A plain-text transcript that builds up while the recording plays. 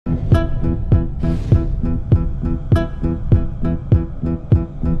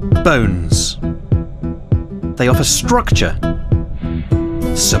Bones. They offer structure,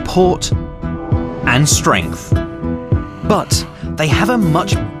 support, and strength. But they have a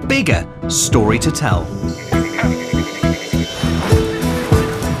much bigger story to tell.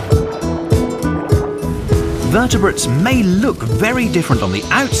 Vertebrates may look very different on the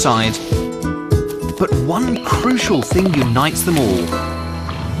outside, but one crucial thing unites them all: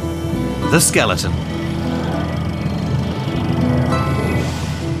 the skeleton.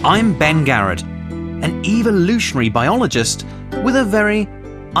 I'm Ben Garrett, an evolutionary biologist with a very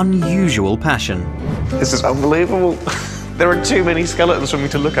unusual passion. This is unbelievable. There are too many skeletons for me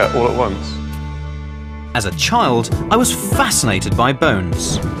to look at all at once. As a child, I was fascinated by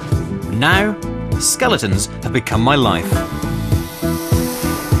bones. Now, skeletons have become my life.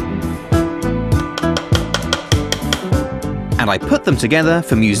 And I put them together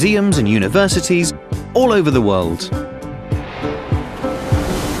for museums and universities all over the world.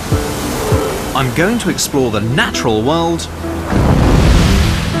 I'm going to explore the natural world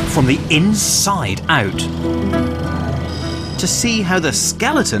from the inside out, to see how the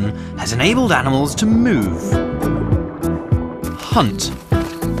skeleton has enabled animals to move, hunt,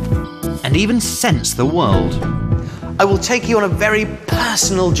 and even sense the world. I will take you on a very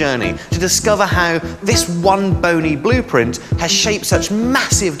personal journey to discover how this one bony blueprint has shaped such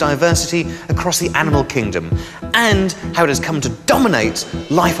massive diversity across the animal kingdom, and how it has come to dominate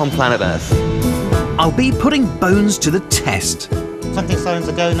life on planet Earth. I'll be putting bones to the test. 20 seconds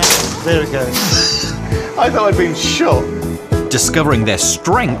ago now. There we go. I thought I'd been shot. Discovering their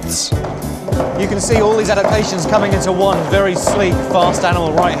strengths. You can see all these adaptations coming into one very sleek, fast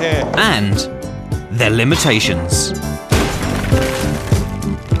animal right here. And their limitations.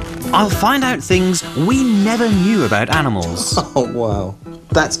 I'll find out things we never knew about animals. Oh, wow.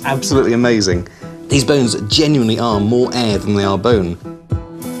 That's absolutely amazing. These bones genuinely are more air than they are bone.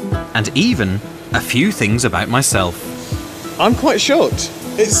 And even a few things about myself. I'm quite shocked.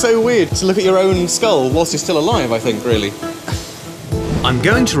 It's so weird to look at your own skull whilst you're still alive, I think, really. I'm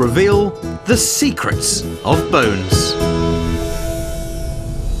going to reveal the secrets of bones.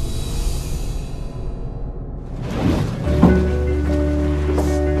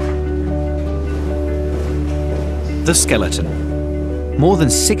 The skeleton. More than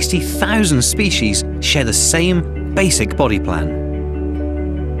 60,000 species share the same basic body plan.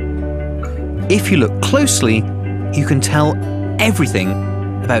 If you look closely, you can tell everything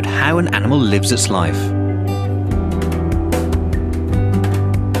about how an animal lives its life.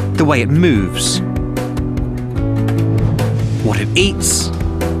 The way it moves, what it eats,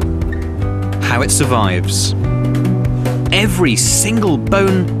 how it survives. Every single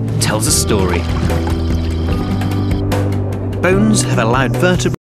bone tells a story. Bones have allowed vertebrates